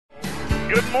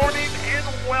Good morning and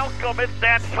welcome. It's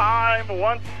that time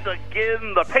once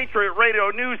again, the Patriot Radio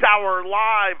News Hour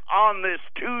live on this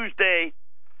Tuesday,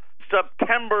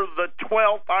 September the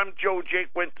 12th. I'm Joe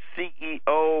Jaquint,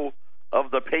 CEO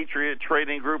of the Patriot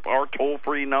Trading Group. Our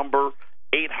toll-free number,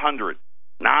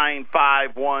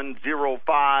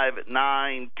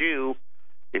 800-951-0592.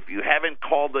 If you haven't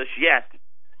called us yet,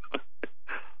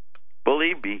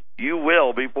 believe me, you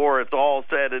will before it's all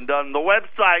said and done. The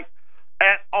website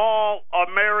at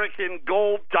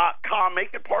allamericangold.com.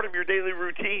 Make it part of your daily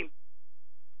routine.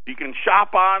 You can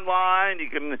shop online. You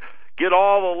can get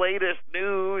all the latest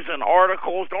news and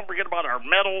articles. Don't forget about our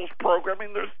metals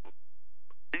programming.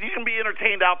 You can be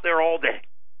entertained out there all day.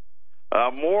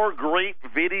 More great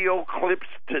video clips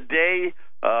today.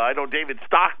 I know David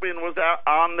Stockman was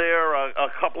on there, a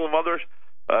couple of others.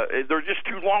 They're just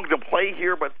too long to play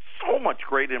here, but so much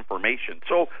great information.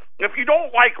 So if you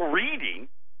don't like reading,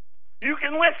 you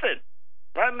can listen.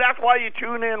 And that's why you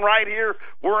tune in right here,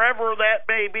 wherever that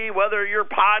may be, whether you're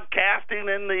podcasting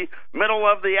in the middle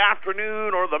of the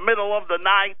afternoon or the middle of the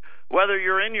night, whether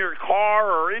you're in your car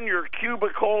or in your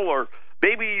cubicle, or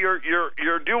maybe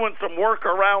you're doing some work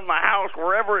around the house,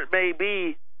 wherever it may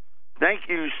be. Thank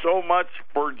you so much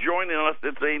for joining us.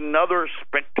 It's another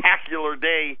spectacular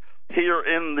day here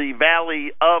in the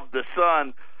Valley of the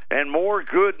Sun. And more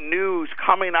good news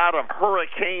coming out of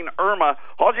Hurricane Irma.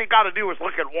 All you got to do is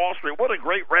look at Wall Street. What a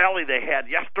great rally they had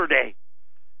yesterday.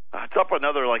 It's up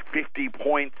another like 50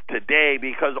 points today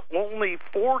because only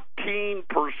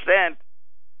 14%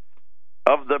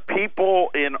 of the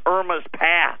people in Irma's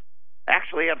path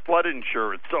actually had flood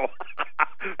insurance. So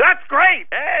that's great.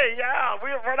 Hey, yeah,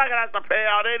 we're not going to have to pay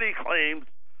out any claims.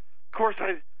 Of course,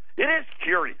 it is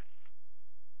curious.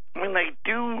 I mean, they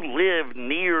do live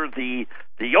near the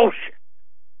ocean,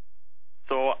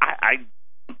 so I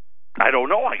don't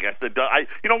know. I guess it does.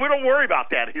 We don't worry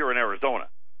about that here in Arizona.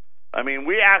 I mean,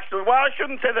 we actually. Well, I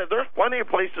shouldn't say that. There's plenty of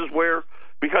places where,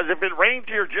 because if it rains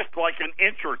here just like an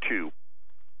inch or two,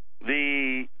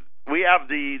 we have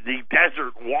the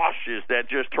desert washes that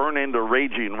just turn into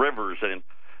raging rivers, and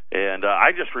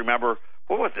I just remember.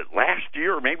 What was it, last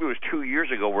year, or maybe it was 2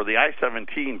 years ago, where the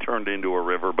I-17 turned into a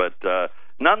river. But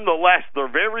nonetheless, they're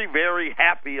very, very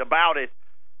happy about it.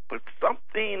 But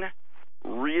something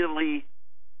really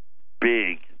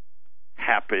big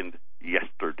happened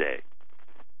yesterday.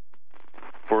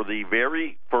 For the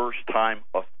very first time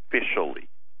officially,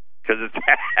 because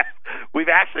we've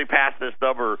actually passed this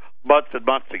number months and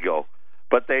months ago,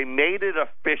 but they made it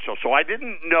official. So I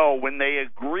didn't know when they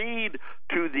agreed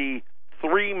to the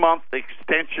 3-month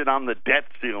extension on the debt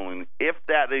ceiling, if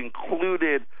that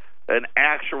included an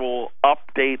actual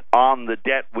update on the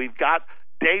debt. We've got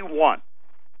day one.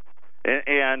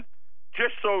 And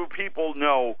just so people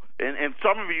know, and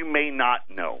some of you may not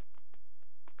know,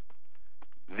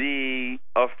 the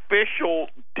official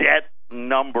debt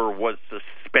number was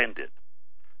suspended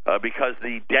because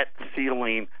the debt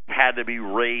ceiling had to be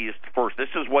raised first.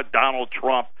 This is what Donald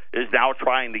Trump is now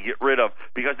trying to get rid of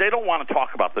because they don't want to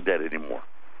talk about the debt anymore.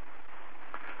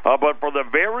 But for the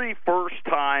very first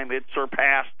time, it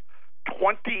surpassed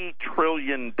 $20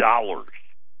 trillion.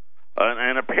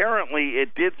 And apparently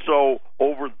it did so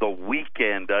over the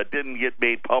weekend. Didn't get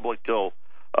made public till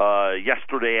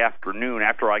yesterday afternoon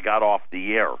after I got off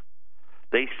the air.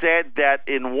 They said that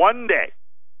in one day,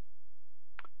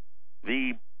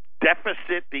 the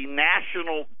deficit, the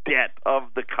national debt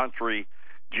of the country,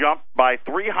 jumped by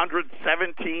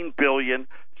 $317 billion,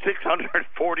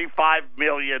 $645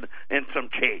 million, and some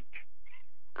change.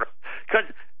 Because,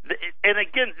 and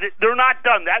again, they're not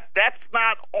done. That's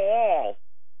not all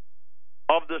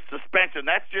of the suspension.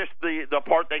 That's just the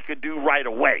part they could do right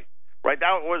away. Right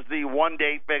now, it was the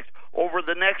one-day fix. Over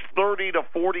the next 30 to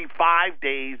 45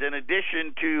 days, in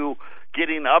addition to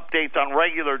getting updates on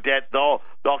regular debt, they'll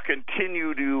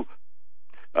continue to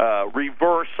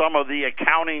reverse some of the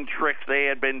accounting tricks they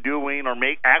had been doing, or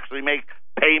make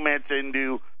payments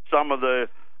into some of the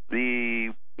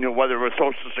whether it was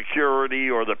Social Security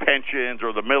or the pensions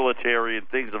or the military and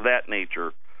things of that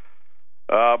nature.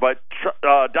 But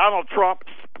Donald Trump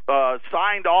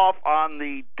signed off on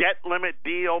the debt limit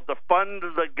deal to fund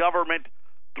the government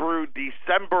through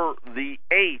December the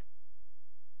 8th.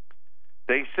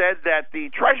 They said that the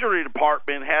Treasury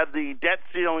Department had the debt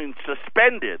ceiling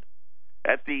suspended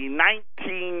at the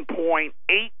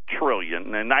 $19.8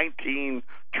 trillion and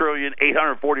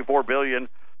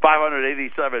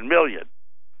 $19,844,587 million.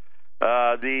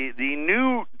 The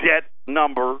new debt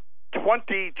number,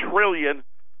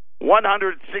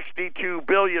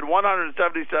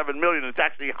 $20,162,177 million. It's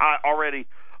actually already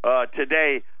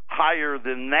today higher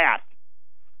than that.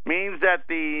 means that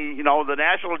the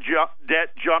national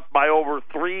debt jumped by over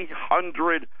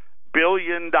 $300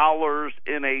 billion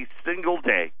in a single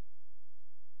day.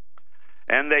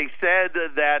 And they said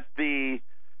that the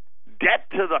debt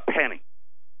to the penny,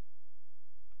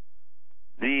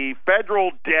 the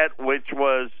federal debt, which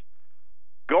was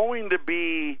going to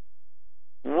be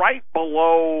right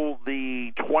below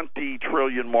the 20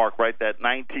 trillion mark, right, that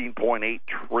 19.8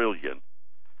 trillion,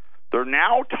 they're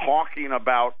now talking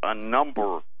about a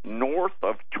number north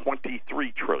of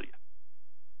 23 trillion.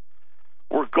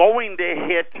 We're going to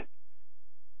hit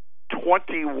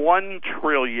 21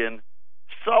 trillion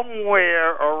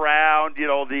somewhere around,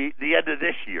 the end of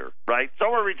this year, right?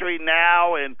 Somewhere between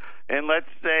now and let's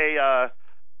say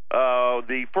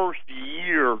the first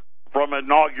year from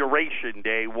inauguration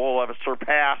day, we'll have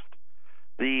surpassed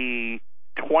the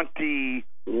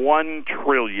 $21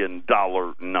 trillion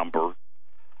number.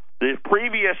 The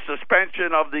previous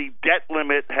suspension of the debt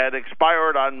limit had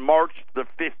expired on March the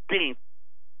 15th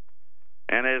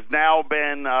and has now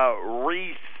been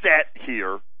reset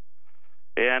here.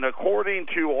 And according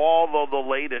to all of the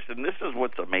latest, and this is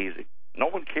what's amazing, no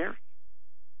one cares.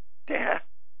 Yeah.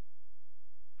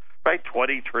 Right,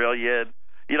 20 trillion.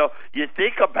 You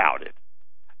think about it.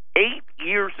 8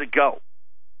 years ago,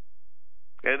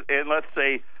 and let's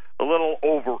say a little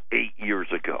over 8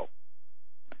 years ago,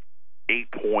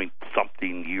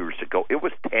 8-point-something years ago, it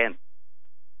was 10.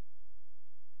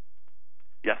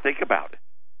 Yeah, think about it.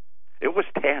 It was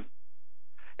 10.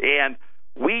 And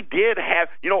we did have,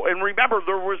 and remember,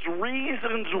 there was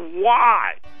reasons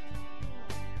why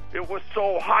it was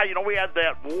so high. We had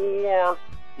that war,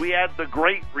 we had the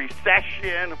Great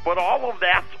Recession, but all of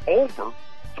that's over.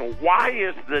 So why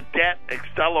is the debt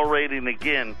accelerating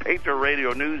again? Patriot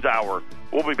Radio News Hour.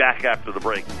 We'll be back after the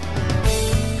break.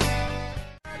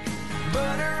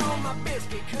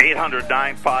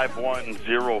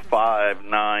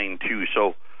 800-951-0592.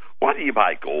 So why do you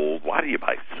buy gold? Why do you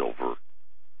buy silver?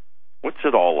 What's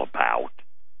it all about?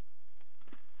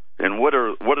 And what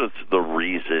is the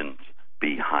reasons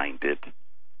behind it?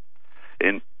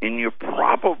 And you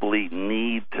probably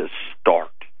need to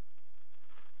start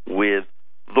with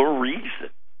the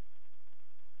reason.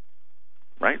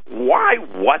 Right? Why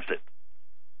was it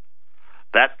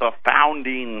that the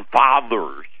founding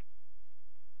fathers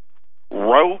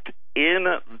wrote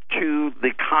into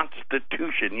the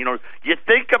Constitution? You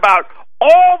think about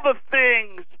all the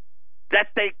things that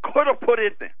they could have put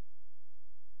in there.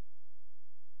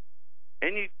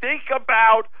 And you think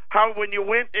about how when you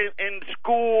went in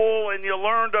school and you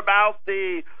learned about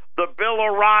the Bill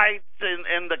of Rights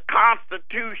and the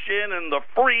Constitution and the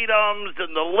freedoms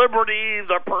and the liberty,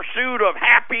 the pursuit of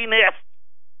happiness.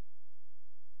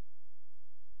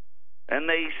 And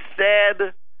they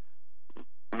said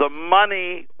the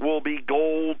money will be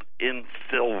gold and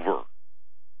silver.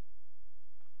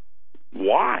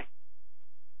 Why?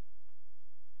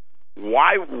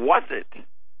 Why was it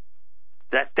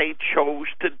that they chose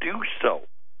to do so?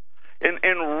 And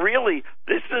really,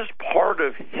 this is part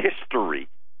of history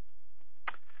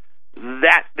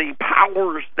that the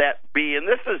powers that be, and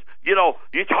this is, you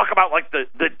talk about like the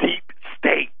deep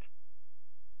state.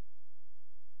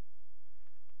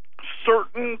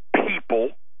 Certain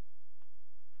people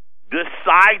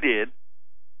decided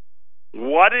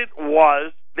what it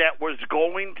was that was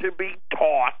going to be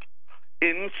taught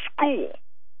in school.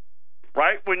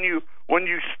 Right? When you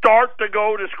start to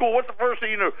go to school, what's the first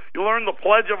thing you do? You learn the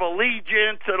Pledge of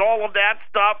Allegiance and all of that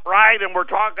stuff, right? And we're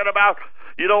talking about,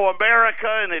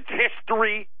 America and its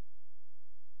history.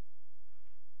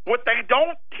 What they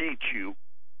don't teach you,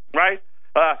 right?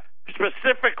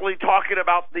 Specifically talking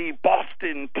about the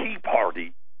Boston Tea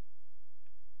Party,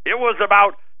 it was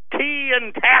about tea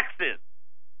and taxes.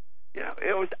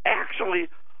 It was actually,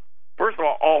 first of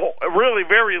all, really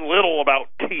very little about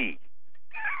tea.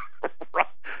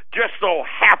 Just so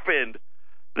happened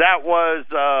that was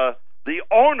the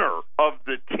owner of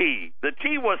the tea. The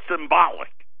tea was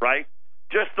symbolic, right?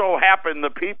 Just so happened the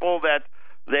people that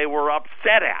they were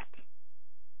upset at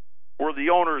were the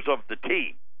owners of the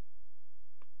tea.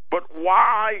 But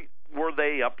why were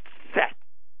they upset?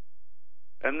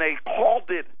 And they called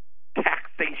it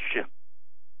taxation.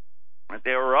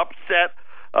 They were upset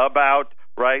about,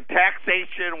 right,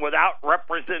 taxation without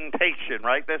representation,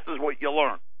 right? This is what you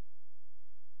learn.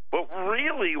 But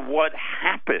really what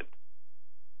happened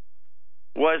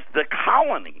was the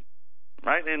colony,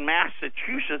 right, in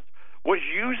Massachusetts was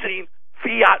using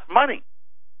fiat money.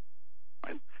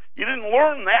 Right? You didn't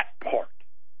learn that part.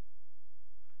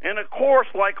 And, of course,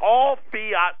 like all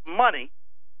fiat money,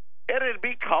 it had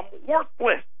become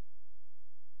worthless.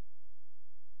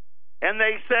 And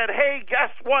they said, hey,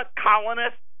 guess what,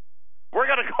 colonists? We're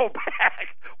going to go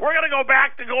back. We're going to go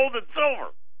back to gold and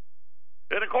silver.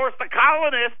 And, of course, the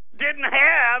colonists didn't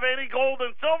have any gold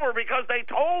and silver because they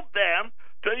told them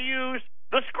to use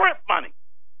the scrip money,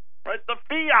 right, the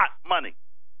fiat money.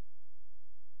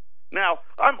 Now,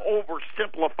 I'm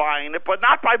oversimplifying it, but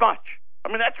not by much. I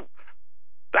mean, that's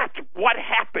what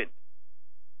happened.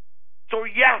 So,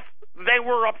 yes, they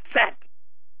were upset.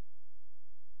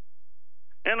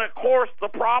 And, of course, the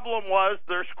problem was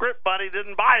their scrip money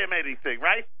didn't buy them anything,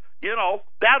 right? You know,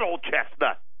 that old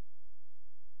chestnut.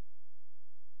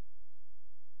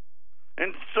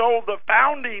 And so the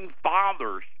founding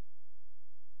fathers,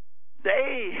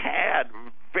 they had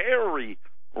very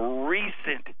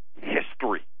recent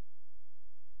history.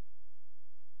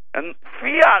 And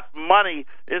fiat money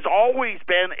has always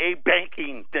been a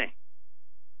banking thing,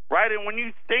 right? And when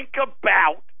you think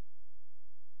about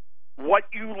what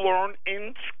you learn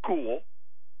in school,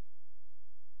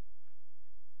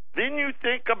 then you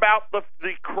think about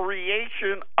the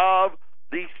creation of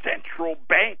the central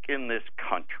bank in this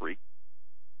country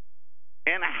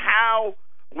and how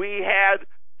we had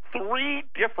 3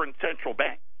 different central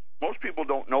banks. Most people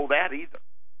don't know that either.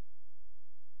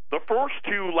 The first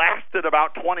 2 lasted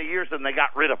about 20 years and they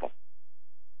got rid of them.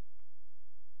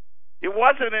 It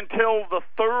wasn't until the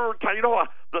third time,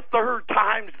 the third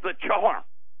time's the charm.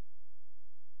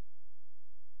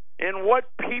 And what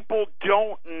people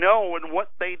don't know and what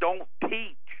they don't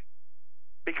teach,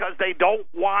 because they don't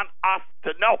want us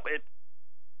to know it,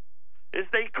 is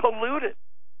they colluded.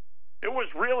 It was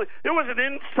an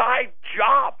inside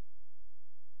job.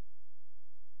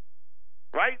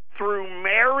 Right? Through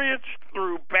marriage,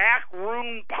 through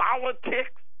backroom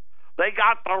politics, they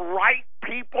got the right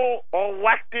people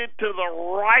elected to the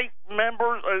right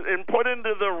members and put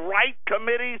into the right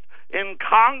committees in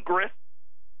Congress.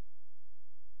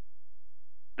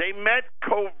 They met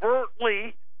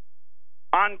covertly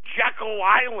on Jekyll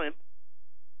Island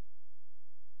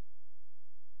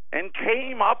and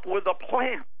came up with a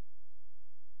plan.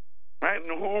 Right?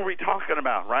 And who are we talking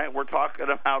about, right? We're talking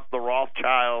about the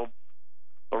Rothschilds,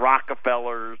 the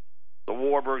Rockefellers, the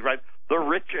Warburgs, right? The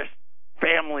richest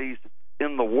families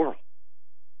in the world.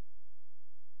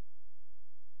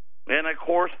 And, of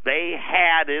course, they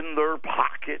had in their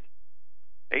pocket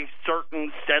a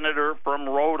certain senator from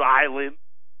Rhode Island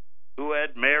who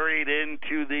had married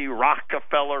into the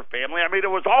Rockefeller family. I mean, it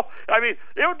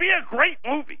would be a great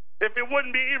movie if it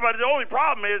wouldn't be, but the only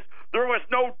problem is there was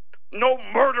no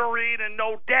murdering and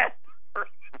no death.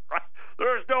 Right?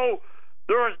 There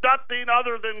was nothing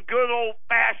other than good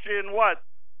old-fashioned what?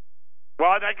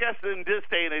 Well, I guess in this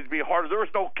day and age it'd be harder. There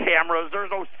was no cameras. There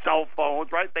was no cell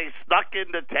phones, right? They snuck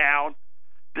into town,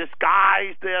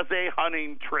 disguised as a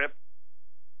hunting trip,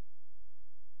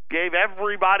 gave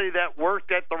everybody that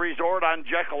worked at the resort on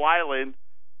Jekyll Island,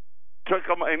 took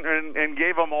them and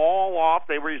gave them all off.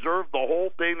 They reserved the whole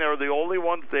thing. They were the only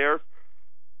ones there.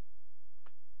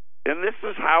 And this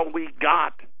is how we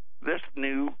got this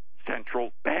new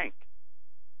central bank.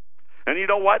 And you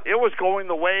know what? It was going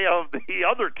the way of the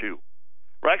other two,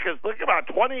 right? Because look, about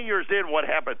 20 years in, what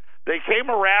happened? They came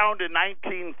around in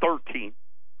 1913.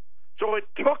 So it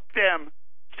took them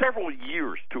several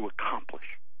years to accomplish.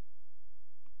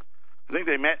 I think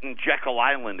they met in Jekyll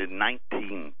Island in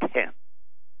 1910.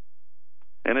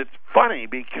 And it's funny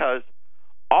because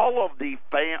all of the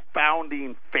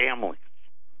founding families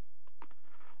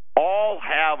all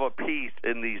have a piece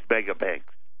in these mega banks.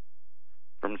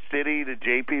 From Citi to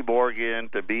J.P. Morgan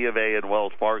to B of A and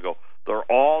Wells Fargo, they're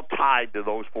all tied to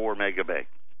those 4 mega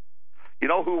banks. You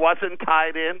know who wasn't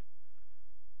tied in?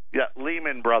 Yeah,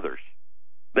 Lehman Brothers.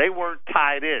 They weren't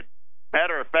tied in.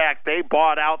 Matter of fact, they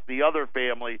bought out the other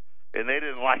family, and they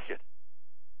didn't like it.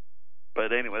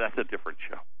 But anyway, that's a different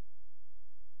show.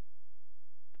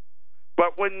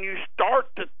 But when you start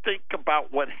to think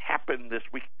about what happened this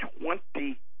week,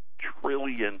 $20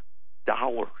 trillion.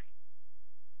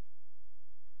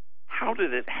 How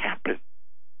did it happen?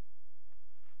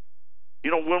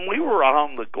 You know, when we were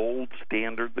on the gold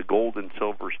standard, the gold and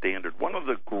silver standard, one of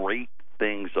the great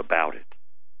things about it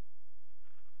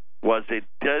was it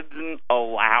didn't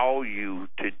allow you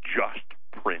to just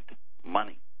print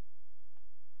money.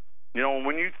 You know,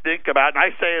 when you think about it, and I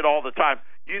say it all the time,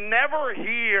 you never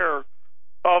hear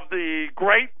of the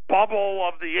great bubble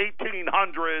of the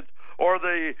 1800s or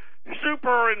the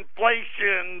super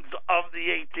inflations of the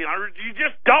 1800s. You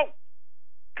just don't,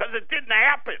 because it didn't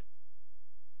happen.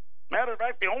 Matter of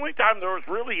fact, the only time there was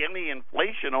really any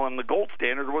inflation on the gold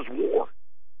standard was war.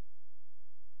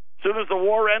 As soon as the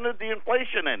war ended, the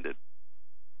inflation ended.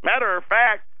 Matter of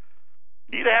fact,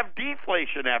 you'd have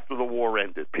deflation after the war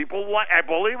ended. People,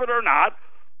 believe it or not,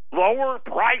 lower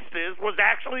prices was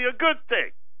actually a good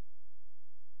thing.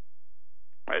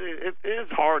 Right? It is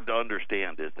hard to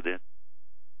understand, isn't it?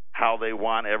 How they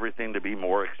want everything to be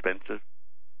more expensive.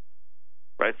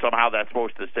 Right? Somehow that's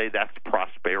supposed to say that's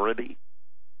prosperity.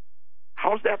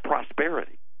 How's that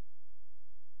prosperity?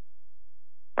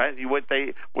 Right?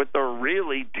 What they're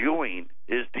really doing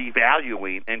is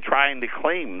devaluing and trying to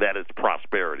claim that it's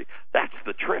prosperity. That's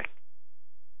the trick.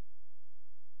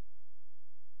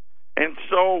 And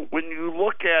so when you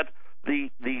look at the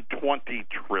 $20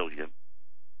 trillion,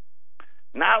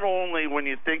 not only when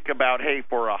you think about, hey,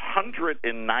 for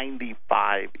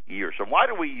 195 years, and why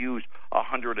do we use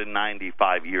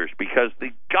 195 years? Because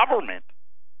the government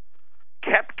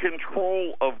kept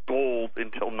control of gold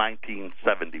until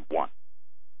 1971.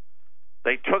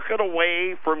 They took it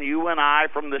away from you and I,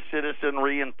 from the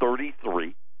citizenry in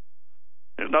 33.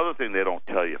 There's another thing they don't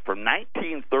tell you. From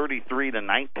 1933 to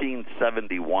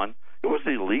 1971, it was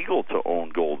illegal to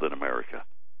own gold in America.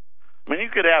 I mean, you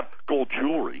could have gold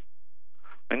jewelry,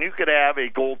 and you could have a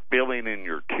gold filling in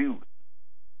your tooth,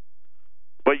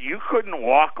 but you couldn't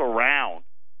walk around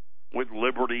with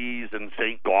Liberties and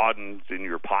St. Gaudens in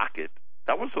your pocket.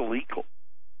 That was illegal.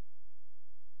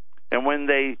 And when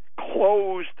they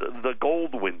closed the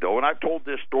gold window, and I've told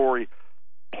this story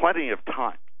plenty of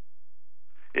times,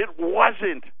 it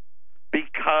wasn't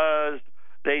because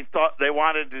they thought they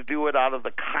wanted to do it out of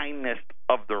the kindness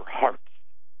of their hearts.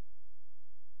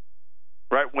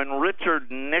 Right? When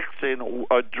Richard Nixon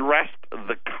addressed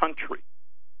the country,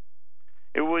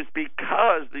 it was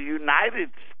because the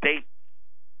United States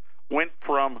went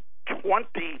from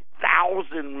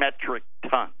 20,000 metric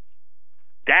tons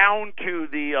down to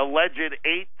the alleged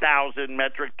 8,000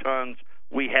 metric tons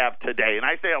we have today. And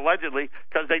I say allegedly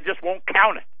because they just won't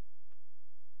count it.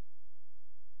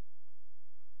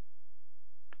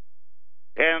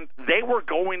 And they were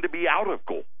going to be out of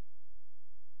gold.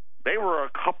 They were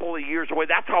a couple of years away.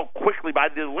 That's how quickly, by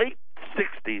the late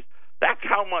 60s, that's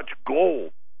how much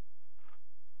gold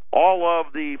all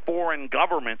of the foreign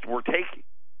governments were taking.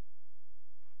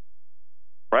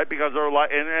 Right? Because they're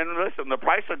like, and listen, the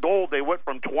price of gold, they went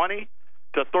from $20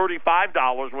 to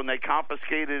 $35 when they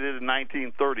confiscated it in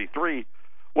 1933.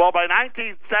 Well, by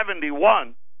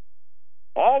 1971,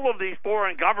 all of these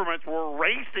foreign governments were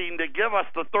racing to give us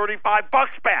the $35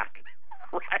 back.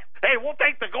 Right? Hey, we'll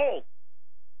take the gold.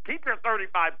 Keep your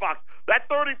 $35. That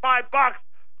 $35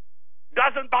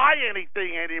 doesn't buy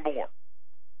anything anymore.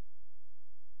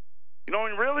 You know,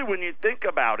 and really, when you think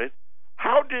about it,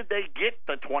 how did they get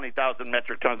the 20,000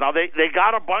 metric tons? Now, they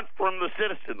got a bunch from the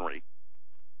citizenry,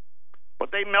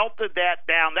 but they melted that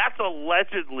down. That's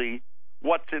allegedly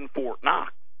what's in Fort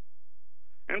Knox.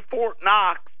 In Fort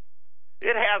Knox,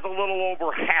 it has a little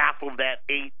over half of that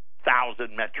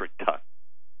 8,000 metric tons.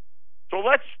 So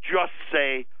let's just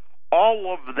say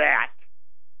all of that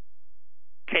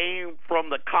came from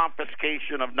the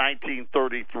confiscation of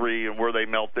 1933 and where they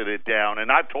melted it down.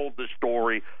 And I've told the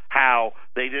story how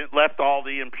they didn't left all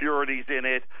the impurities in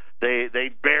it. They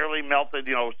barely melted.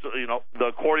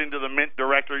 According to the mint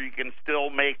director, you can still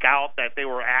make out that they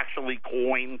were actually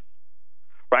coins.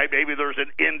 Right? Maybe there's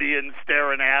an Indian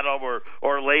staring at them,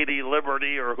 or Lady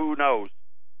Liberty, or who knows.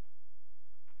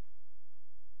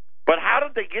 But how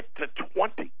did they get to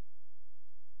 20?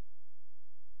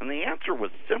 And the answer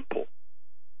was simple.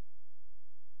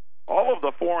 All of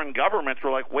the foreign governments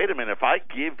were like, wait a minute, if I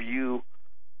give you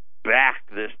back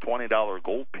this $20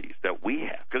 gold piece that we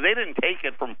have, because they didn't take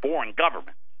it from foreign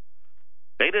governments.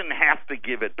 They didn't have to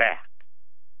give it back.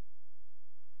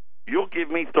 You'll give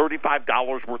me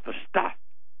 $35 worth of stuff.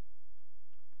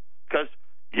 Because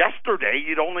yesterday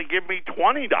you'd only give me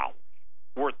 $20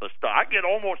 worth of stuff. I get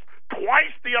almost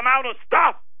twice the amount of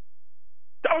stuff.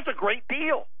 That was a great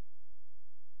deal.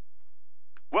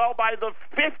 Well, by the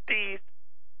 50s,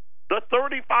 the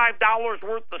 $35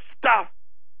 worth of stuff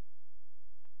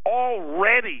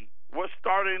already was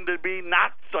starting to be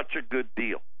not such a good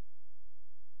deal.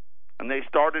 And they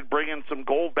started bringing some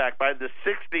gold back. By the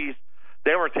 60s,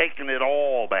 they were taking it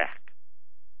all back.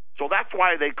 So that's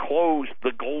why they closed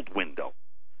the gold window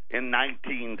in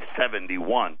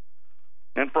 1971.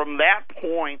 And from that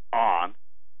point on,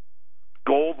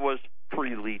 gold was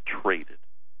freely traded.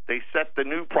 They set the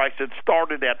new price. It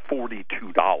started at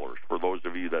 $42, for those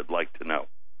of you that'd like to know.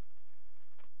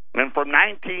 And from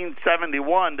 1971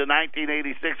 to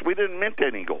 1986, we didn't mint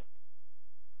any gold.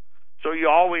 So you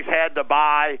always had to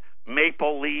buy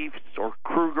Maple Leafs or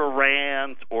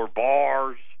Kruger-Rands or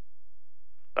bars.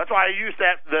 That's why I use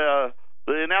the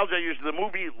analogy I use, the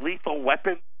movie Lethal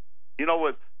Weapon,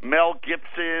 with Mel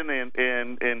Gibson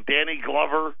and Danny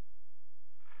Glover.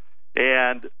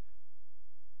 And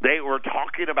They were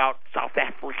talking about South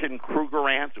African Kruger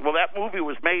ants. Well, that movie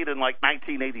was made in like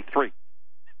 1983.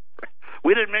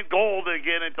 We didn't mint gold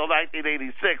again until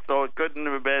 1986, so it couldn't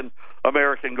have been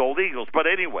American Gold Eagles. But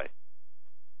anyway,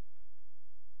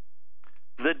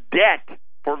 the debt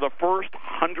for the first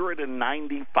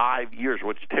 195 years,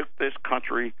 which took this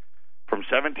country from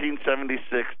 1776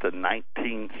 to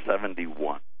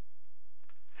 1971,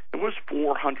 it was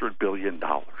 $400 billion.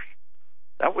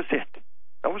 That was it.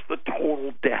 That was the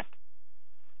total debt.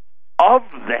 Of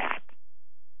that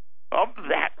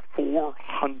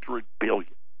 $400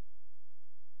 billion,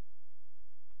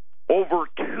 over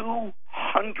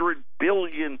 $200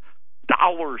 billion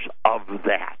of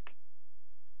that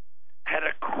had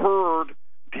occurred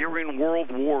during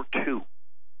World War II.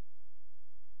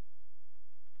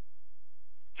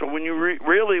 So when you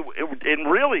really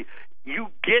you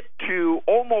get to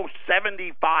almost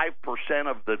 75%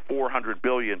 of the $400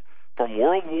 billion from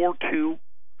World War II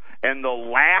and the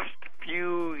last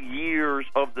few years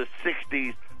of the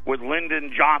 60s with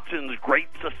Lyndon Johnson's Great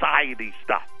Society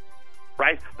stuff,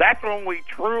 right? That's when we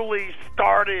truly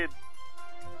started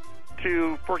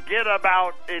to forget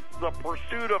about it's the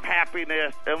pursuit of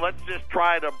happiness and let's just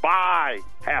try to buy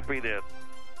happiness.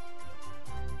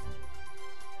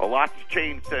 A lot's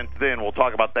changed since then. We'll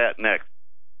talk about that next.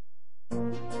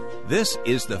 This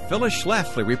is the Phyllis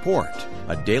Schlafly Report,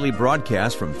 a daily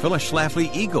broadcast from Phyllis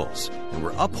Schlafly Eagles, and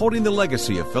we're upholding the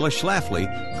legacy of Phyllis Schlafly,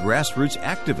 grassroots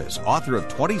activist, author of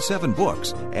 27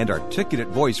 books, and articulate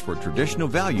voice for traditional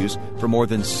values for more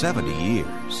than 70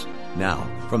 years. Now,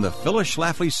 from the Phyllis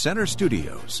Schlafly Center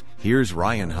Studios, here's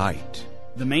Ryan Haidt.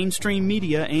 The mainstream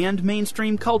media and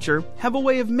mainstream culture have a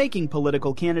way of making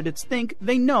political candidates think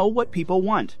they know what people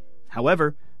want.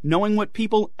 However, knowing what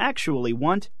people actually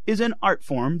want is an art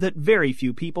form that very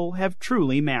few people have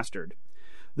truly mastered.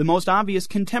 The most obvious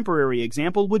contemporary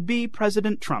example would be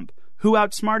President Trump, who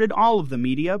outsmarted all of the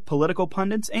media, political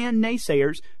pundits, and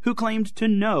naysayers who claimed to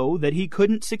know that he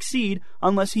couldn't succeed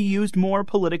unless he used more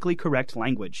politically correct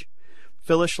language.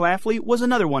 Phyllis Schlafly was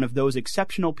another one of those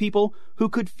exceptional people who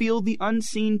could feel the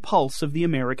unseen pulse of the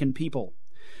American people.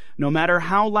 No matter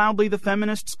how loudly the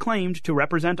feminists claimed to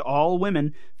represent all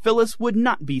women, Phyllis would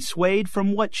not be swayed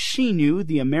from what she knew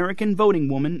the American voting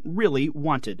woman really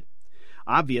wanted.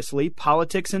 Obviously,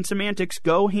 politics and semantics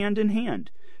go hand in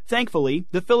hand. Thankfully,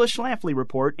 the Phyllis Schlafly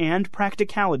Report and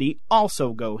practicality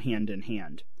also go hand in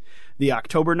hand. The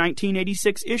October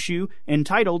 1986 issue,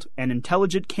 entitled An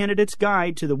Intelligent Candidate's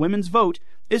Guide to the Women's Vote,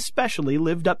 especially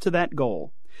lived up to that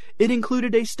goal. It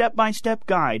included a step-by-step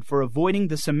guide for avoiding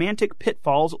the semantic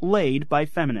pitfalls laid by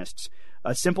feminists,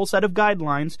 a simple set of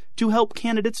guidelines to help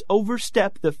candidates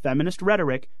overstep the feminist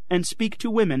rhetoric and speak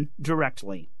to women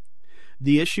directly.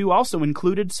 The issue also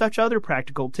included such other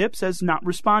practical tips as not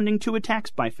responding to attacks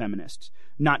by feminists,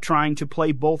 not trying to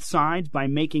play both sides by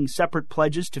making separate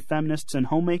pledges to feminists and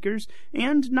homemakers,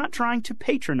 and not trying to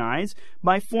patronize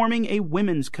by forming a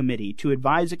women's committee to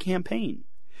advise a campaign.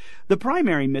 The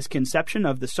primary misconception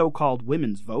of the so-called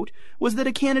women's vote was that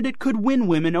a candidate could win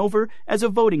women over as a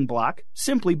voting bloc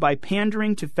simply by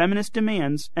pandering to feminist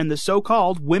demands and the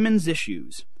so-called women's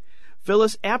issues.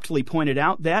 Phyllis aptly pointed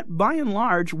out that, by and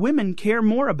large, women care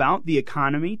more about the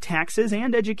economy, taxes,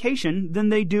 and education than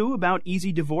they do about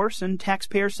easy divorce and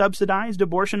taxpayer-subsidized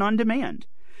abortion on demand.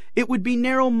 It would be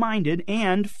narrow-minded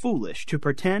and foolish to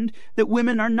pretend that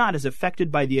women are not as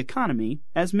affected by the economy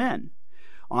as men.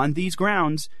 On these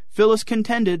grounds, Phyllis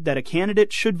contended that a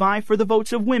candidate should vie for the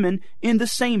votes of women in the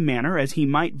same manner as he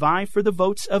might vie for the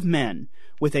votes of men,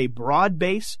 with a broad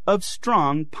base of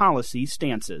strong policy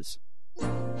stances.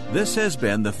 This has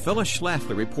been the Phyllis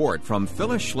Schlafly Report from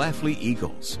Phyllis Schlafly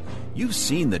Eagles. You've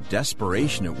seen the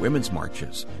desperation of women's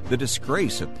marches, the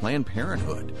disgrace of Planned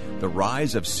Parenthood, the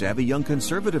rise of savvy young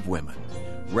conservative women.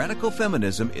 Radical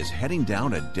feminism is heading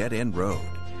down a dead-end road.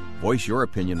 Voice your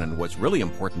opinion on what's really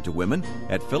important to women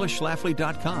at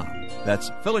phyllisschlafly.com. That's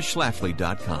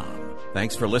phyllisschlafly.com.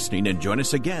 Thanks for listening, and join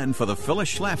us again for the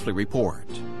Phyllis Schlafly Report.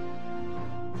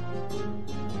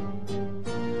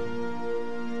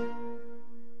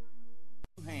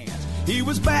 He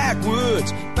was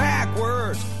backwards,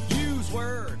 use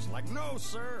words like no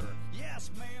sir, yes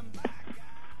ma'am, back.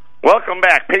 Welcome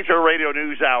back. Patriot Radio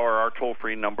News Hour, our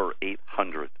toll-free number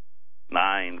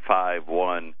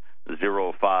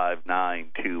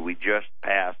 800-951-0592. We just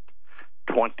passed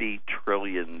 $20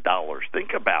 trillion.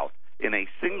 Think about, in a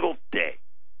single day,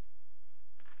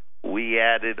 we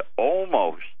added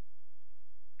almost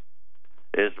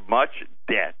as much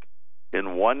debt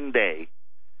in one day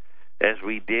as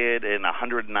we did in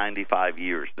 195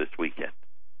 years this weekend.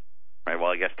 Right?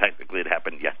 Well, I guess technically it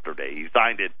happened yesterday. He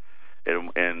signed it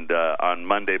And on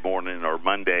Monday morning or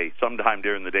Monday, sometime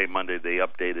during the day, Monday, they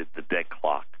updated the debt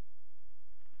clock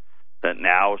that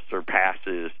now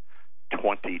surpasses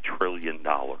 $20 trillion.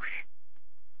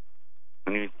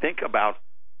 When you think about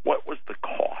what was the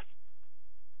cost,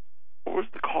 what was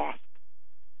the cost?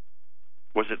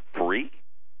 Was it free?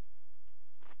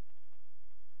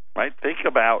 Right? Think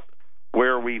about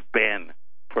where we've been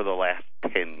for the last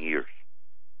 10 years.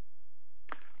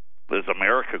 Is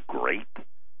America great?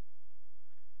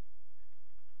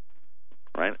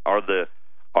 Right?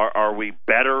 Are we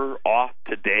better off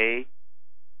today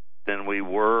than we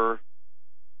were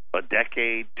a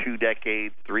decade, 2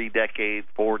 decades, 3 decades,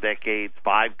 4 decades,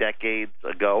 5 decades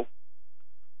ago?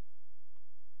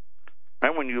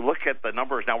 And when you look at the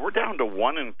numbers now, we're down to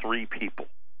 1 in 3 people.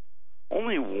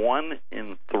 Only 1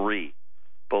 in 3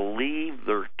 believe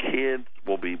their kids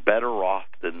will be better off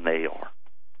than they are.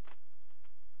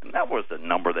 And that was a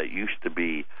number that used to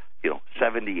be,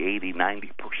 70, 80,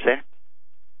 90%.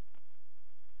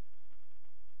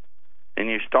 And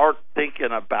you start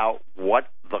thinking about what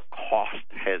the cost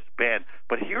has been.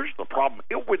 But here's the problem.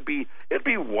 It'd be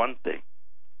one thing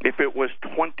if it was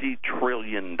 $20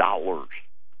 trillion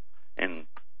and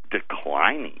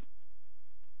declining,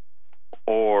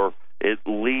 or at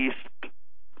least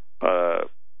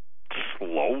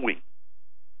slowing.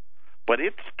 But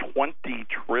it's $20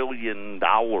 trillion,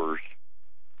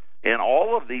 and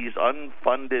all of these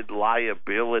unfunded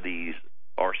liabilities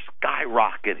are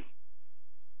skyrocketing.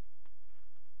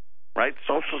 Right?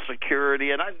 Social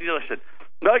Security, and listen,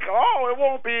 it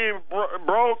won't be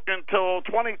broke until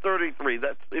 2033.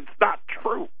 It's not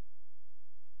true.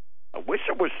 I wish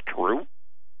it was true.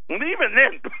 And even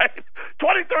then,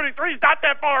 2033 is not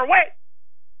that far away.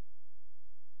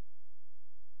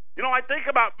 I think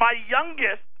about my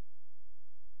youngest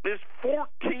is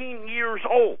 14 years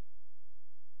old.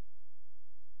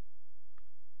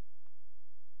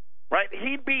 Right?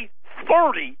 He'd be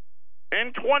 30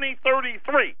 in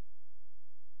 2033.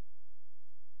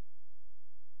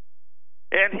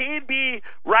 And he'd be,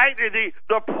 right, in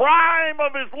the prime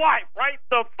of his life, right?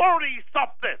 The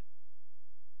 30-something.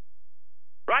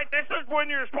 Right? This is when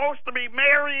you're supposed to be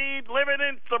married, living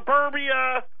in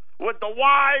suburbia with the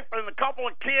wife and a couple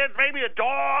of kids, maybe a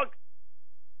dog.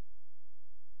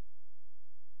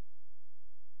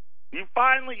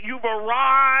 You've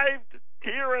arrived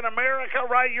here in America,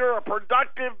 right? You're a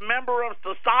productive member of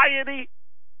society.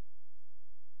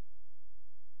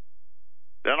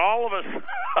 Then all of a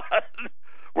sudden,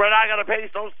 we're not going to pay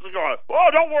Social Security. Oh,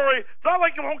 don't worry. It's not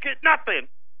like you won't get nothing.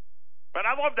 But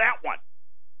I love that one.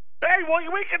 Hey, well,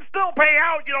 we can still pay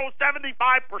out,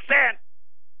 75%.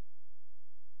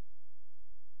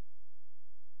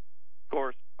 Of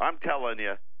course, I'm telling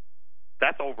you,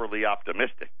 that's overly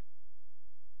optimistic.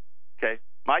 Okay?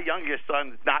 My youngest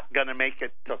son is not going to make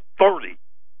it to 30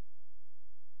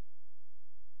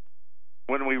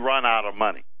 when we run out of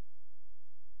money.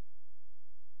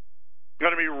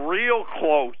 Going to be real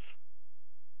close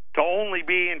to only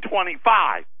being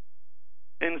 25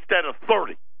 instead of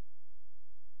 30.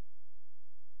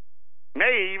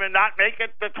 May even not make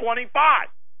it to 25.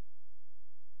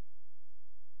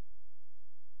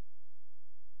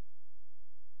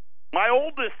 My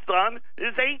oldest son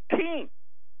is 18.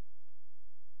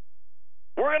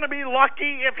 We're going to be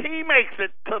lucky if he makes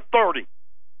it to 30.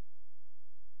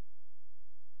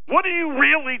 What do you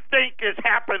really think is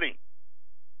happening?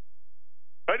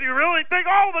 And you really think,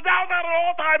 the Dow's at an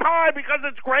all-time high because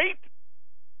it's great?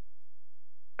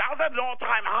 Dow's at an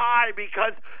all-time high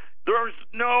because there's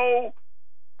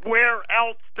nowhere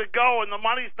else to go, and the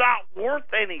money's not worth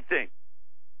anything.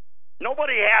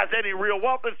 Nobody has any real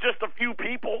wealth. It's just a few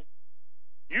people.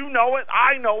 You know it.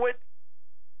 I know it.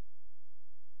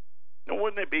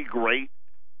 Wouldn't it be great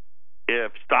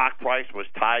if stock price was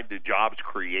tied to jobs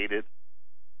created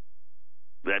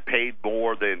that paid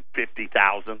more than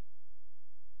 $50,000?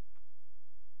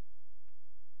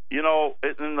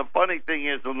 And the funny thing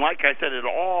is, and like I said, it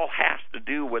all has to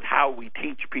do with how we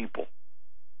teach people.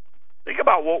 Think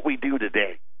about what we do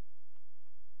today.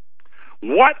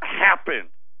 What happens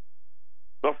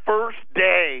the first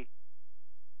day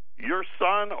your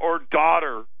son or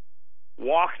daughter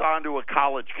walks onto a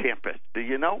college campus? Do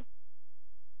you know?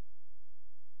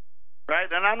 Right?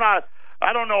 And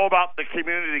I don't know about the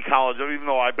community college, even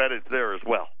though I bet it's there as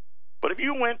well. But if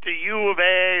you went to U of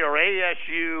A or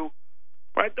ASU,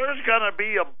 right, there's going to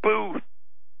be a booth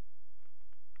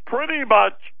pretty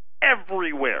much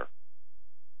everywhere.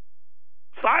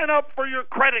 Sign up for your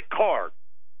credit card.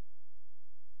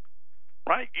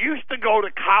 Right? Used to go to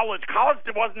college. College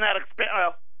wasn't that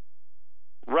expensive.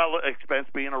 Expense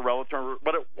being a relative,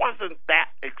 but it wasn't that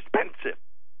expensive.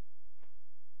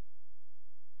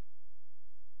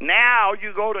 Now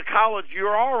you go to college,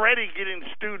 you're already getting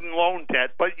student loan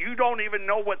debt, but you don't even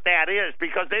know what that is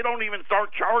because they don't even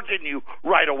start charging you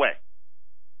right away.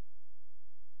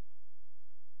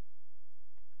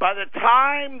 By the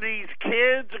time these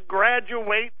kids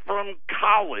graduate from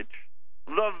college,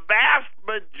 the vast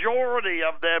majority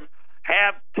of them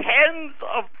have tens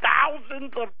of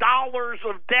thousands of dollars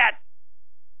of debt.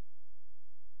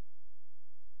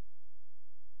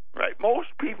 Right?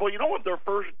 Most people, you know what their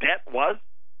first debt was?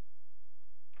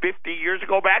 50 years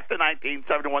ago, back to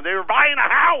 1971. They were buying a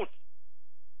house.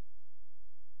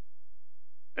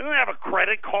 They didn't have a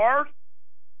credit card.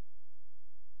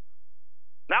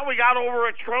 Now we got over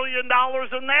 $1 trillion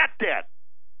in that debt.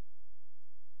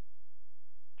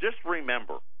 Just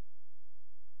remember,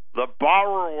 the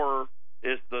borrower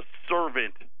is the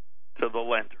servant to the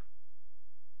lender.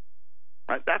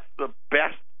 Right? That's the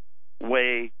best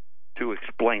way to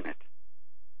explain it.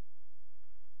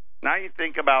 Now you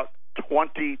think about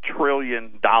 $20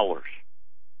 trillion.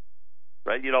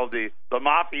 Right? You know, the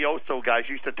mafioso guys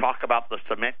used to talk about the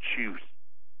cement shoes.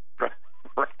 Right?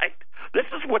 This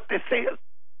is what this is.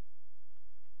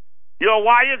 You know,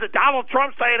 why is it Donald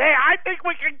Trump saying, hey, I think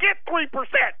we can get 3%?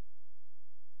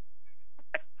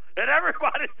 And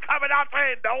everybody's coming out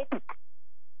saying, nope.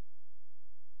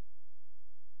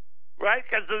 Right?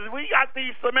 Because we got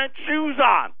these cement shoes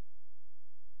on.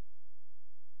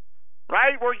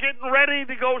 Right? We're getting ready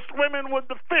to go swimming with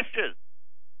the fishes.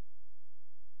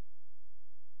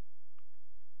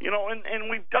 You know, and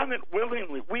we've done it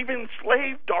willingly. We've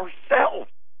enslaved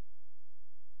ourselves.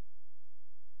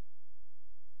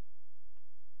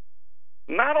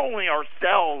 Not only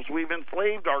ourselves, we've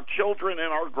enslaved our children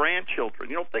and our grandchildren.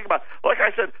 You know, think about it. Like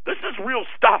I said, this is real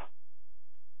stuff.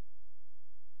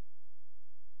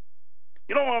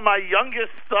 You know, when my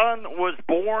youngest son was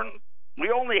born, we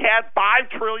only had $5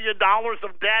 trillion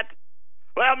of debt.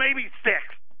 Well, maybe 6.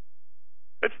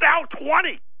 It's now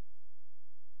 20.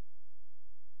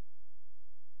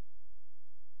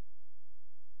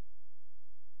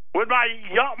 When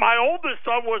my oldest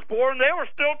son was born, they were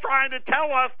still trying to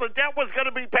tell us the debt was going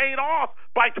to be paid off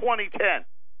by 2010.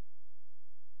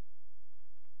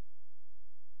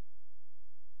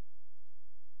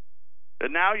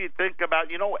 And now you think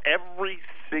about, you know, every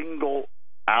single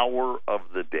hour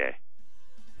of the day,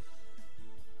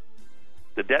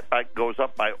 the debt goes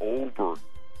up by over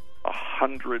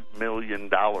 $100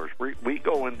 million. We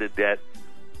go into debt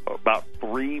about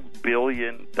 $3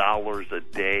 billion a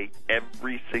day,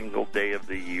 every single day of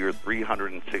the year,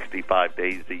 365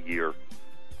 days a year.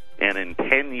 And in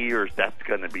 10 years, that's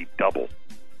going to be double.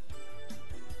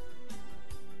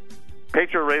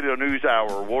 Patriot Radio News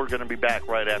Hour. We're going to be back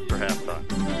right after halftime.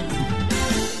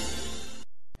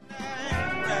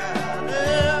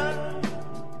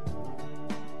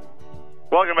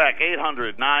 Welcome back.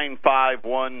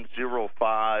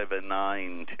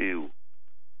 800-951-0592.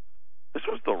 This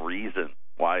was the reason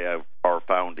why our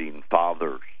founding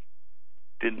fathers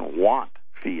didn't want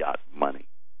fiat money.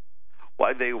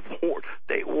 Why they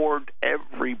warned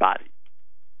everybody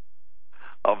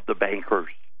of the bankers.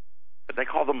 They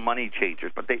call them money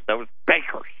changers, but that was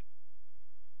bankers.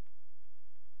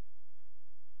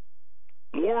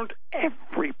 Warned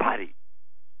everybody.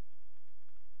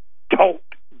 Don't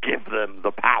give them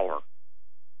the power.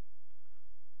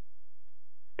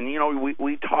 And, you know,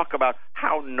 we talk about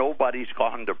how nobody's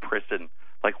gone to prison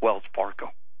like Wells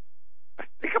Fargo.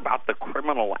 Think about the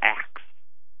criminal acts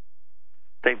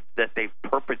that they've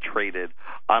perpetrated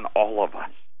on all of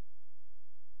us.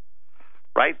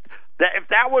 Right? If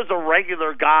that was a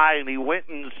regular guy and he went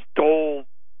and stole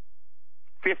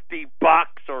 $50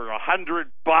 or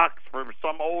 $100 from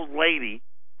some old lady,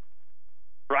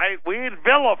 right? We'd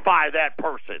vilify that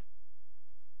person,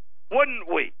 wouldn't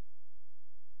we?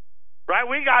 Right?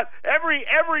 We got every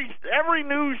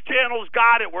news channel's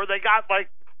got it where they got like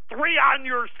 3 on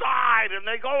your side, and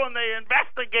they go and they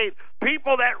investigate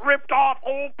people that ripped off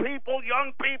old people,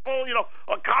 young people, you know,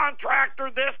 a contractor,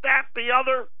 this, that, the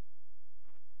other.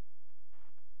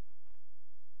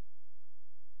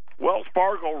 Wells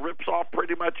Fargo rips off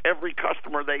pretty much every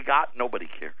customer they got. Nobody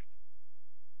cares.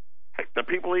 Heck, the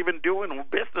people even doing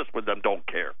business with them don't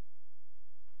care.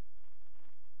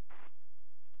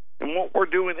 And what we're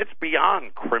doing, it's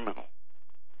beyond criminal.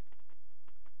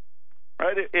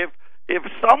 Right? If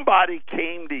somebody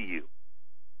came to you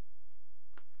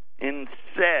and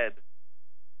said,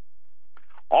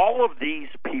 all of these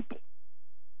people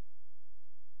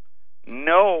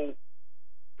know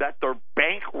that they're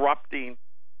bankrupting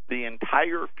the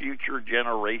entire future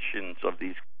generations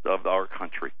of our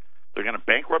country. They're going to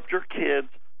bankrupt your kids.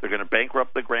 They're going to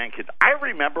bankrupt the grandkids. I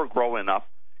remember growing up,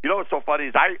 You know what's so funny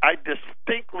is I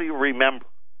distinctly remember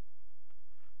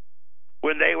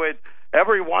when they would,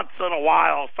 every once in a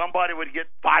while, somebody would get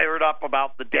fired up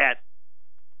about the debt.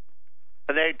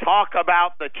 And they'd talk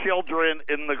about the children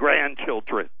and the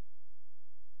grandchildren.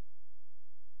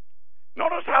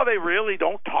 Notice how they really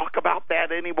don't talk about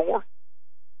that anymore?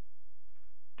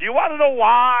 Do you want to know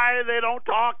why they don't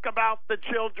talk about the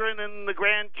children and the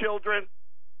grandchildren?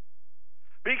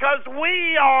 Because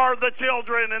we are the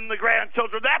children and the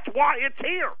grandchildren. That's why it's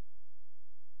here.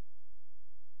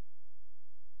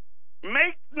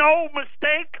 Make no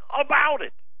mistake about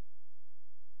it.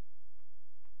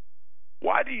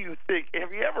 Why do you think,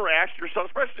 have you ever asked yourself,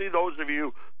 especially those of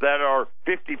you that are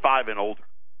 55 and older,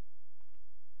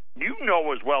 you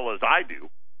know as well as I do,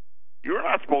 you're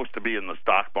not supposed to be in the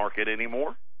stock market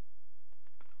anymore.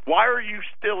 Why are you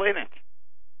still in it?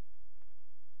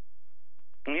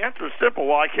 And the answer is simple.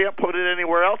 Well, I can't put it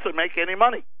anywhere else and make any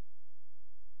money.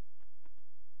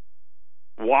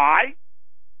 Why?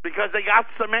 Because they got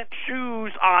cement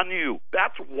shoes on you.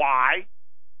 That's why.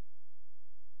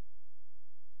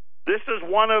 This is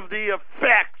one of the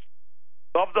effects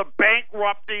of the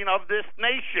bankrupting of this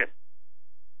nation.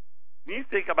 You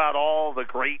think about all the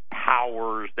great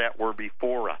powers that were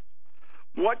before us.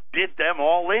 What did them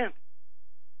all in?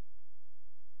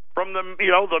 From the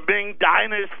Ming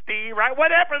Dynasty, right?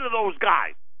 What happened to those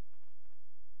guys?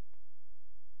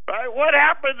 Right? What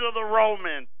happened to the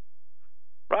Romans?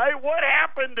 Right? What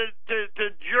happened to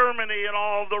Germany and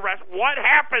all the rest? What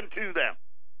happened to them?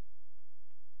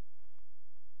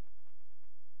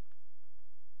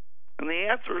 And the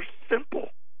answer is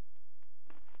simple.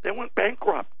 They went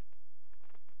bankrupt.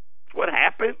 That's what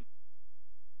happened.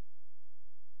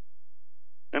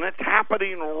 And it's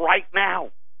happening right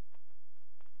now.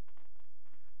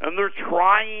 And they're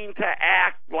trying to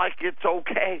act like it's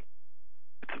okay.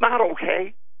 It's not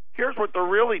okay. Here's what they're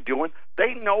really doing.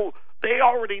 They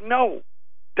already know.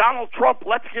 Donald Trump,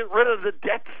 let's get rid of the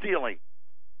debt ceiling.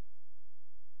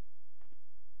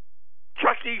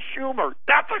 Chucky Schumer,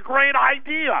 that's a great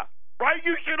idea, right?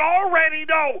 You should already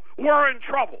know we're in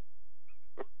trouble.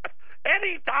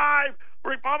 Anytime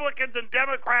Republicans and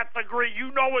Democrats agree,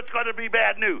 you know it's going to be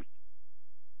bad news.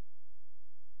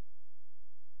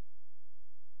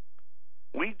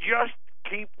 We just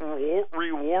keep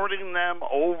rewarding them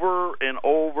over and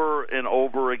over and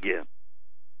over again.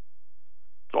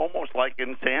 It's almost like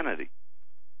insanity.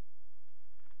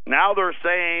 Now they're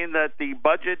saying that the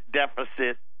budget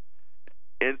deficit,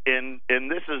 and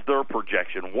this is their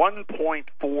projection,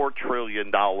 $1.4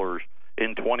 trillion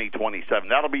in 2027.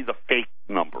 That'll be the fake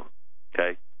number,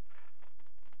 okay?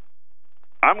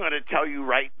 I'm going to tell you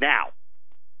right now,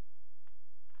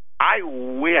 I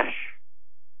wish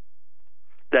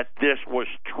that this was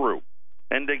true.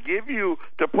 And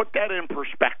to put that in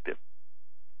perspective,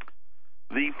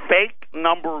 the fake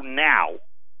number now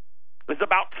is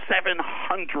about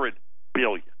 $700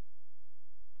 billion.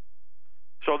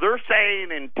 So they're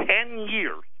saying in 10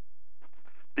 years,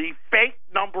 the fake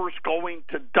number is going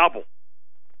to double.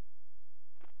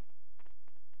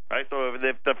 Right? So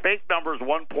if the fake number is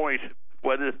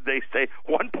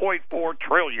 1.4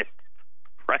 trillion,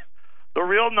 right? The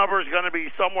real number is going to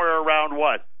be somewhere around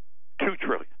what? 2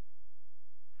 trillion.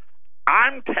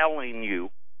 I'm telling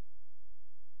you,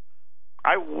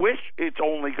 I wish it's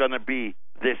only going to be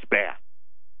this bad.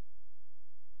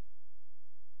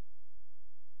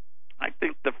 I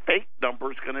think the fake number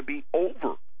is going to be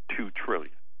over 2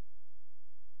 trillion.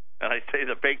 And I say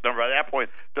the fake number, at that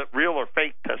point, the real or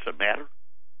fake doesn't matter.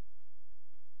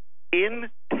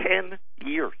 In 10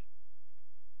 years.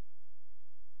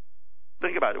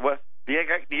 Think about it. What? Do you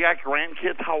got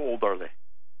grandkids? How old are they?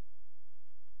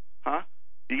 Huh?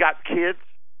 You got kids?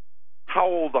 How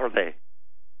old are they?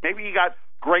 Maybe you got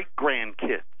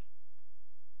great-grandkids.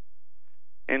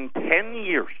 In 10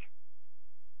 years,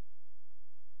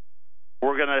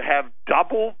 we're going to have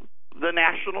double the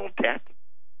national debt,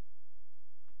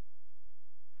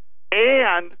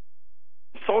 and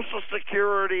Social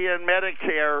Security and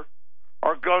Medicare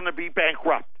are going to be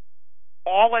bankrupt,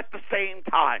 all at the same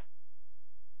time.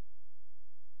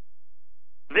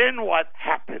 Then what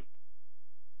happens?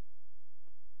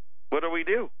 What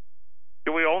do?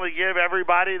 Do we only give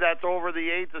everybody that's over the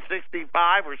age of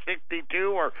 65 or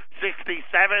 62 or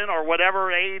 67 or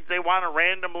whatever age they want to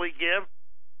randomly give?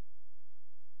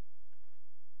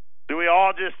 Do we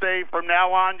all just say from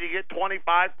now on you get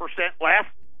 25% less?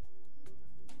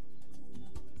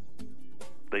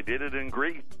 They did it in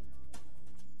Greece.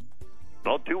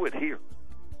 They'll do it here.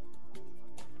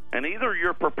 And either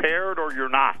you're prepared or you're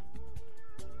not.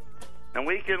 And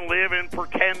we can live in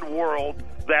pretend world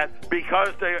that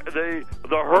because the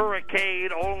hurricane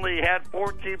only had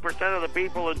 14% of the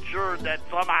people insured, that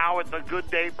somehow it's a good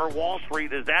day for Wall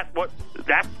Street. That's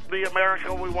the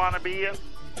America we want to be in?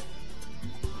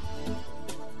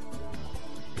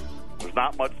 There's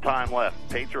not much time left.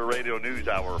 Patriot Radio News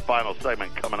Hour, final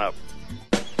segment coming up.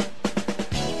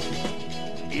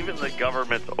 Even the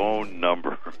government's own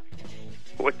numbers,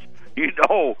 which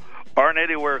aren't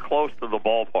anywhere close to the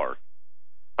ballpark.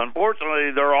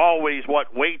 Unfortunately, they're always,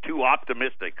 way too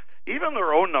optimistic. Even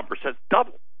their own number says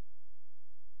double.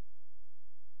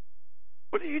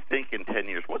 What do you think in 10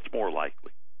 years? What's more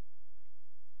likely?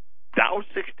 Dow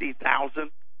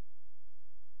 60,000,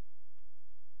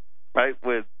 right,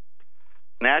 with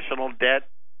national debt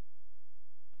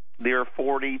near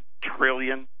 $40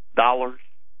 trillion,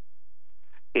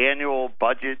 annual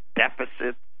budget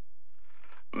deficit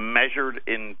measured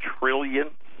in trillions,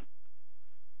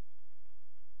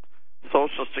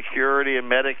 Social Security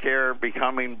and Medicare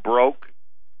becoming broke.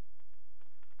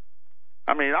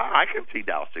 I mean, I can see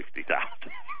Dow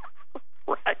 60,000.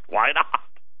 Right? Why not?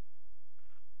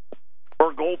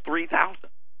 Or gold 3,000.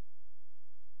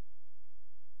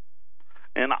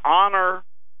 In honor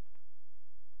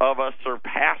of us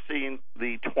surpassing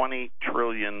the $20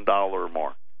 trillion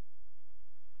mark,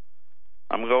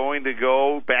 I'm going to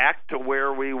go back to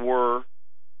where we were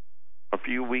a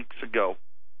few weeks ago.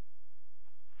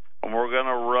 And we're going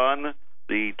to run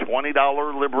the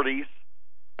 $20 Liberties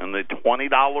and the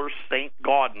 $20 St.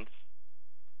 Gaudens.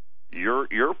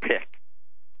 Your pick.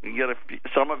 You get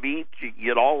some of each. You can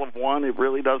get all of one. It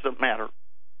really doesn't matter.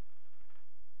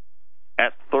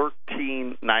 At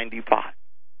 $13.95.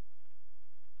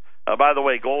 By the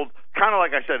way, gold, kind of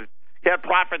like I said, had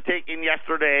profit taking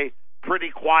yesterday. Pretty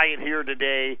quiet here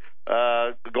today.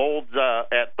 Gold's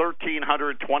at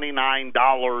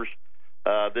 $1,329.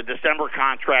 The December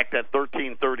contract at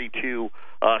 $13.32.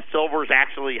 Silver's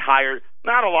actually higher.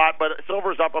 Not a lot, but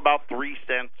silver's up about 3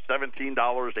 cents,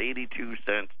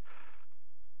 $17.82.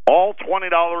 All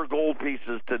 $20 gold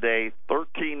pieces today,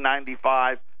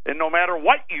 $13.95. And no matter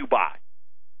what you buy,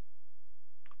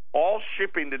 all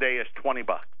shipping today is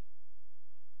 $20.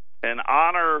 In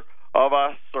honor of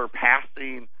us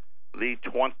surpassing the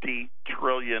 $20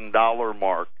 trillion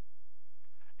mark.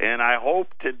 And I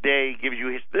hope today gives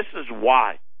you this is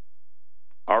why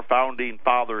our founding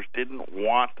fathers didn't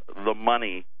want the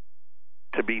money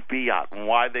to be fiat and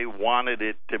why they wanted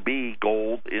it to be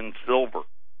gold and silver.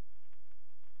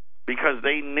 Because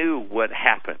they knew what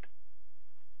happened.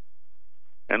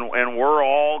 And we're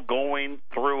all going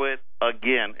through it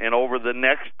again. And over the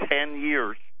next 10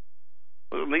 years,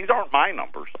 these aren't my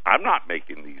numbers. I'm not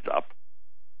making these up.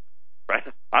 Right?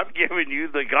 I'm giving you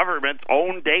the government's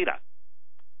own data.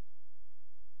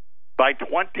 By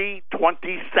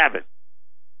 2027,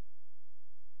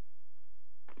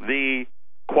 the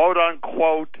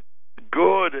quote-unquote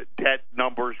good debt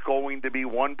number is going to be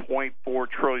 $1.4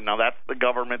 trillion. Now, that's the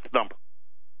government's number.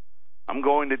 I'm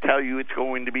going to tell you it's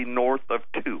going to be north of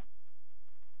 2,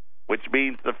 which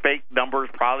means the fake number is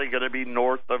probably going to be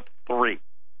north of 3.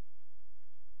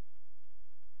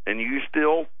 And you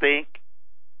still think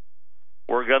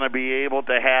we're going to be able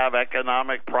to have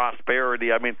economic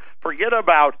prosperity? I mean, forget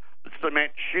about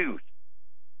cement shoes.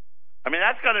 I mean,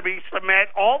 that's going to be cement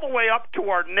all the way up to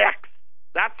our necks.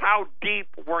 That's how deep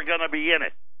we're going to be in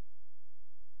it.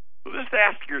 So just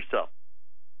ask yourself.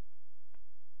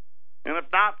 And if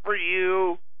not for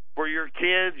you, for your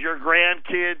kids, your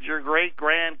grandkids, your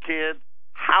great-grandkids,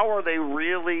 how are they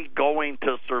really going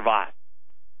to survive?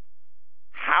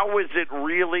 How is it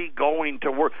really going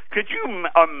to work? Could you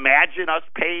imagine us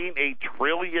paying $1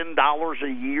 trillion a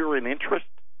year in interest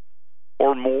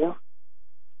or more?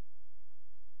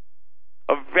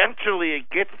 Eventually it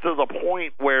gets to the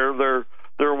point where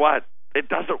they're what? It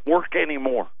doesn't work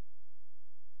anymore.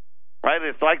 Right?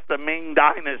 It's like the Ming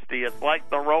Dynasty. It's like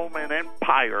the Roman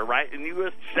Empire, right? And you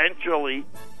essentially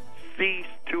cease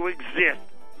to exist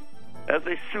as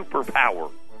a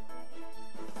superpower.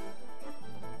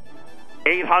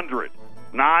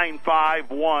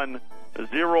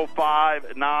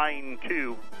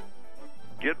 800-951-0592.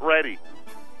 Get ready.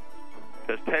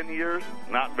 Because 10 years,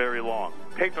 not very long.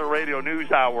 Patriot Radio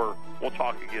News Hour. We'll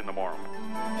talk again tomorrow.